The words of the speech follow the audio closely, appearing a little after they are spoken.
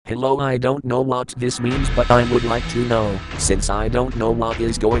Hello, I don't know what this means, but I would like to know, since I don't know what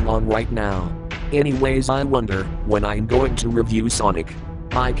is going on right now. Anyways, I wonder when I'm going to review Sonic.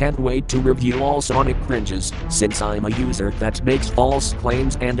 I can't wait to review all Sonic cringes, since I'm a user that makes false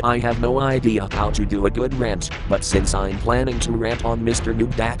claims and I have no idea how to do a good rant, but since I'm planning to rant on Mr.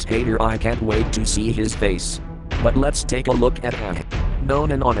 Noob Dat Hater, I can't wait to see his face. But let's take a look at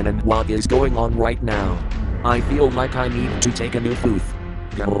and what is going on right now. I feel like I need to take a new tooth.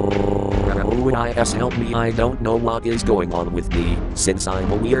 Help me, I don't know what is going on with me, since I'm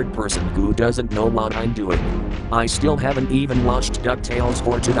a weird person who doesn't know what I'm doing. I still haven't even watched DuckTales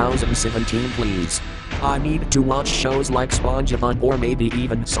for 2017, please. I need to watch shows like SpongeBob or maybe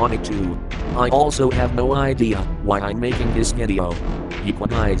even Sonic 2. I also have no idea why I'm making this video.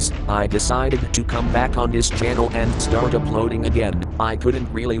 Guys, I decided to come back on this channel and start uploading again. I couldn't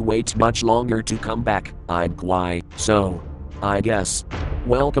really wait much longer to come back, so I guess.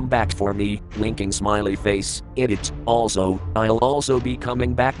 Welcome back for me, winking smiley face, edit. Also, I'll also be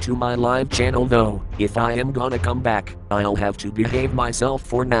coming back to my live channel though. If I am gonna come back, I'll have to behave myself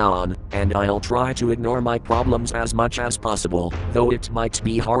for now on, and I'll try to ignore my problems as much as possible, though it might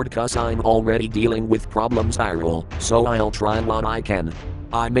be hard cause I'm already dealing with problems viral, so I'll try what I can.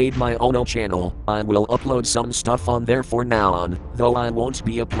 I made my own channel. I will upload some stuff on there for now on, though I won't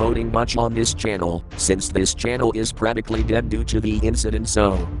be uploading much on this channel, since this channel is practically dead due to the incident,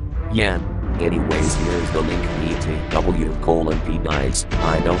 so yeah. Anyways, here's the link btw:/p guys.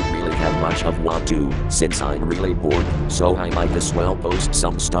 I don't really have much of what to, since I'm really bored, so I might as well post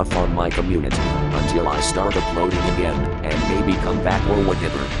some stuff on my community, until I start uploading again, and maybe come back or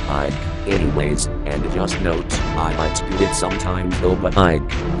whatever. Anyways, and just note, I might do it sometime though, but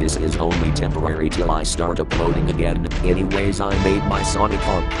this is only temporary till I start uploading again. Anyways, I made my Sonic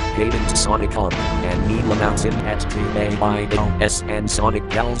Hump, paid into Sonic Hump, and Needle announced it at TAIOS and Sonic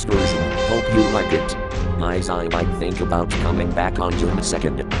Gals version. Hope you like it. Guys, I might think about coming back on June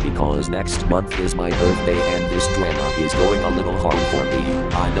 2nd, because next month is my birthday and this drama is going a little hard for me.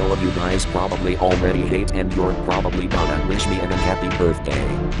 I know you guys probably already hate and you're probably gonna wish me a happy birthday,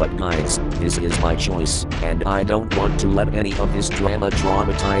 but guys, this is my choice, and I don't want to let any of this drama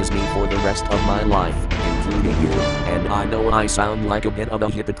traumatize me for the rest of my life, including you. And I know I sound like a bit of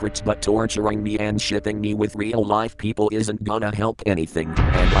a hypocrite, but torturing me and shipping me with real life people isn't gonna help anything,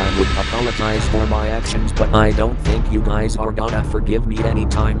 and I would apologize for my actions, but I don't think you guys are gonna forgive me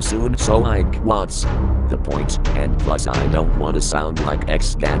anytime soon, so what's the point? And plus I don't want to sound like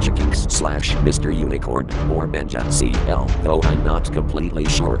X-Gadgetinks/Mr. Unicorn or Benja CL, though I'm not completely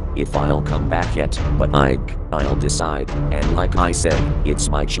sure if I'll come back yet, but I'll decide, and like I said, it's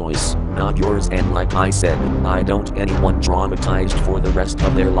my choice, not yours, and like I said, I don't anyone traumatized for the rest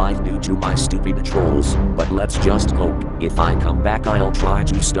of their life due to my stupid trolls, but let's just hope, if I come back I'll try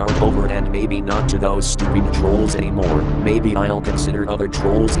to start over and maybe not to those stupid trolls anymore. Maybe I'll consider other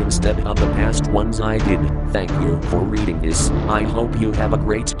trolls instead of the past ones I did. Thank you for reading this. I hope you have a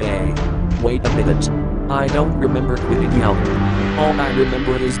great day. Wait a minute. I don't remember quitting out. All I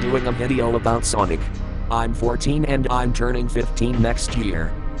remember is doing a video about Sonic. I'm 14 and I'm turning 15 next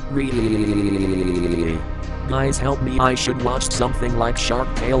year. Really? Guys, help me, I should watch something like Shark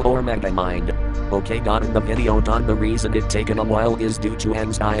Tale or Megamind. Okay, got in the video done. The reason it taken a while is due to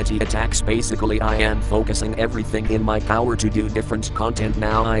anxiety attacks. Basically, I am focusing everything in my power to do different content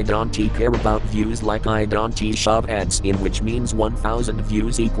now. I don't care about views, like I don't shove ads in, which means 1,000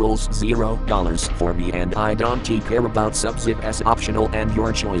 views equals $0 for me, and I don't care about subs. It as optional and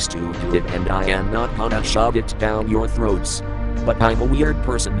your choice to do it, and I am not gonna shove it down your throats. But I'm a weird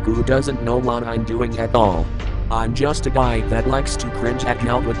person who doesn't know what I'm doing at all. I'm just a guy that likes to cringe at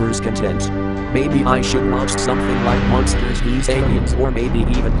YouTubers' content. Maybe I should watch something like Monsters vs Aliens, or maybe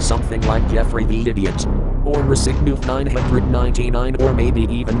even something like Jeffrey the Idiot, or Resignuve 999, or maybe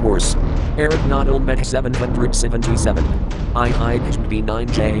even worse, Eric Nodelmet 777. I hide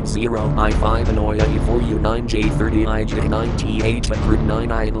B9J0 I5 Anoya E4U 9J30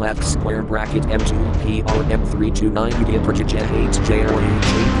 IJ9809 I left square bracket M2 PRM329 Idioproject 8JRH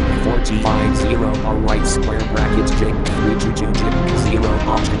 4T50 R right square bracket J322 0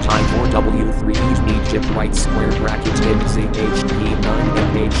 object I4W3 need chip right square bracket MZHP9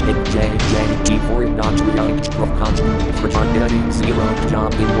 MHJJT4 not react prof conjugate for 0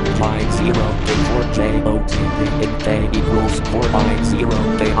 job in 0 K4 JOTP K equals 4 by 0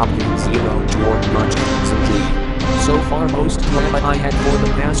 K opting 0 George much G. So far most drama I had for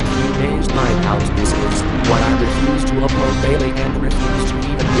the past few days. I'm out. This is what I refuse to upload daily and refuse to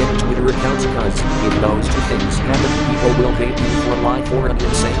even get a Twitter account, cause if those two things happen, people will hate me for life for an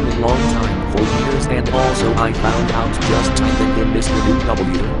insanely long time, for years. And also I found out just typing in Mr.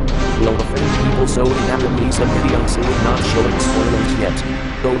 W so we have at least a video so we're not showing spoilers yet.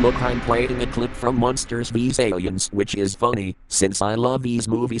 Oh look, I'm playing a clip from Monsters vs Aliens, which is funny, since I love these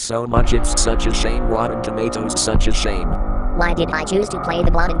movies so much. It's such a shame. Rotten Tomatoes, such a shame. Why did I choose to play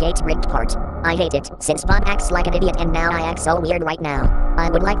the Blood and Gates rigged part? I hate it, since Bond acts like an idiot and now I act so weird right now. I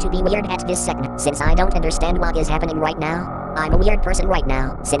would like to be weird at this second, since I don't understand what is happening right now. I'm a weird person right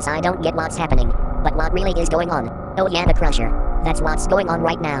now, since I don't get what's happening. But what really is going on? Oh yeah, the Crusher. That's what's going on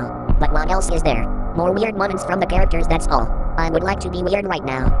right now. But what else is there? More weird moments from the characters, that's all. I would like to be weird right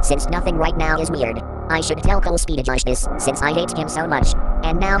now, since nothing right now is weird. I should tell Cole Speedajosh this, since I hate him so much.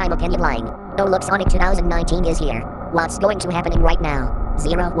 And now I'm opinion lying. Oh look, Sonic 2019 is here. What's going to happening right now?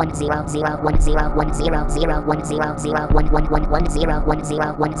 0 1 0 0 1 0 1 0 0 1 0 0 1 1 1 1 0 1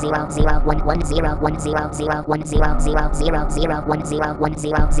 0 1 0 0 1 1 0 1 0 0 1 0 0 0 0 1 0 1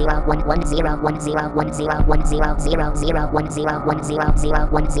 0 0 1 1 0 1 0 1 0 1 0 0 0 1 0 1 0 0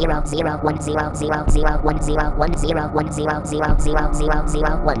 1 0 0 1 0 0 0 1 0 1 0 1 0 0 0 0 0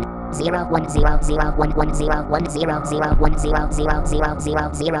 1 0 1 0 0 1 1 0 1 0 0 1 0 0 0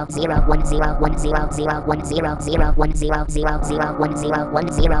 0 0 0 1 0 1 0 0 1 0 0 1 0 0 0 1 0 1 0 1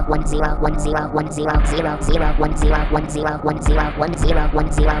 0 1 0 1 0 0 0 1 0 1 0 1 0 1 0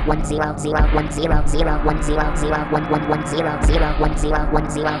 1 0 1 0 0 1 0 0 1 0 0 1 1 1 0 0 1 0 1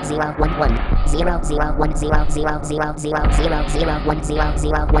 0 0 1 1 0 0 1 0 0 0 0 0 0 1 0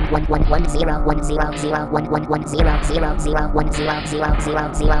 0 1 1 1 1 0 1 0 0 1 1 1 0 0 0 1 0 0 0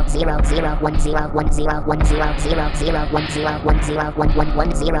 0 0 0 0 1 0 1 0 1 0 0 0 1 0 1 0 1 1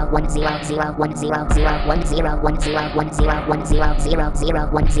 1 0 1 0 0 1 0 0 1 0 1 0 1 0 1 0 0 0 1 0 0 0 0 1 1 0 1 0 0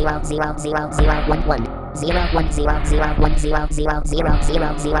 1 0 0 0 0 0 0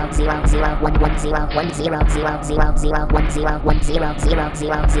 0 0 1 1 0 1 0 0 0 0 1 0 1 0 0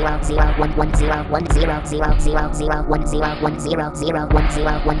 0 0 0 1 1 0 1 0 0 0 0 1 0 1 0 0 1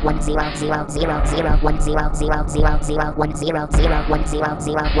 0 1 1 0 0 0 0 1 0 0 0 0 1 0 0 1 0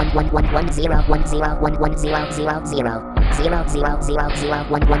 0 1 1 1 1 0 1 0 1 1 0 0 0 0 0 0 0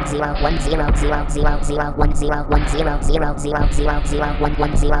 1 1 0 1 0 0 0 0 1 0 1 0 0 0 0 0 1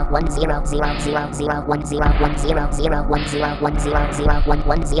 1 0 1 0 0 0 0 1 0 1 0 0 1 0 1 0 0 1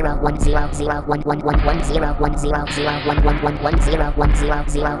 1 0 1 0 0 1 1 1 1 0 1 0 0 1 1 1 1 0 1 0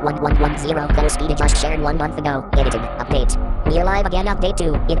 0 1 1 1 0 Cole Speedajosh shared 1 month ago. Edited. Update. We're live again. Update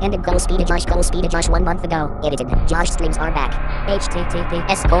 2. It ended. Cole Speedajosh 1 month ago. Edited. Josh streams are back.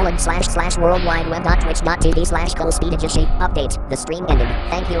 https://worldwideweb.twitch.tv/Cole Speedajosh. Update. The stream ended.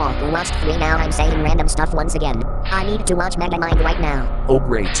 Thank you all who watched free. Now I'm saying random stuff once again. I need to watch Megamind right now. Oh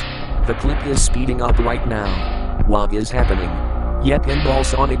great. The clip is speeding up right now. What is happening? Yep, Pinball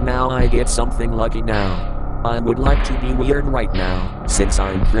Sonic, now I get something lucky now. I would like to be weird right now, since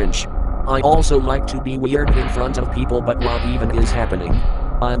I'm cringe. I also like to be weird in front of people, but what even is happening?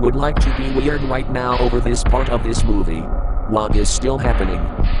 I would like to be weird right now over this part of this movie. What is still happening?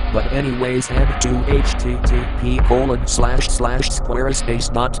 But anyways, head to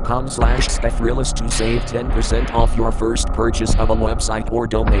http://squarespace.com/Spefrillis to save 10% off your first purchase of a website or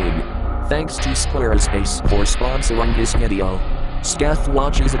domain. Thanks to Squarespace for sponsoring this video. Scath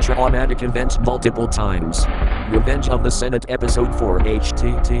watches a traumatic event multiple times. Revenge of the Senate Episode 4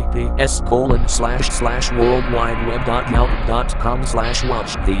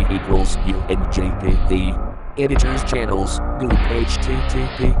 https://worldwideweb.yelp.com/watch the Editors channels, Goop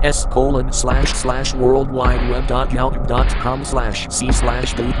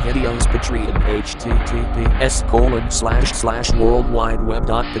https://worldwideweb.yelp.com/c/Goop videos Patreon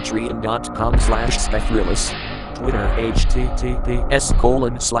https://worldwideweb.patreon.com/Spefrillis Twitter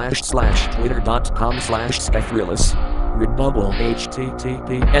https://twitter.com/Spefrillis Redbubble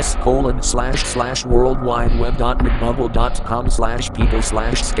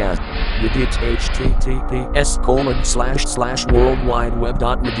https://worldwideweb.redbubble.com/people/scat Reddit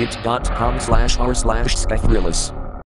https://worldwideweb.reddit.com/r/Spefrillis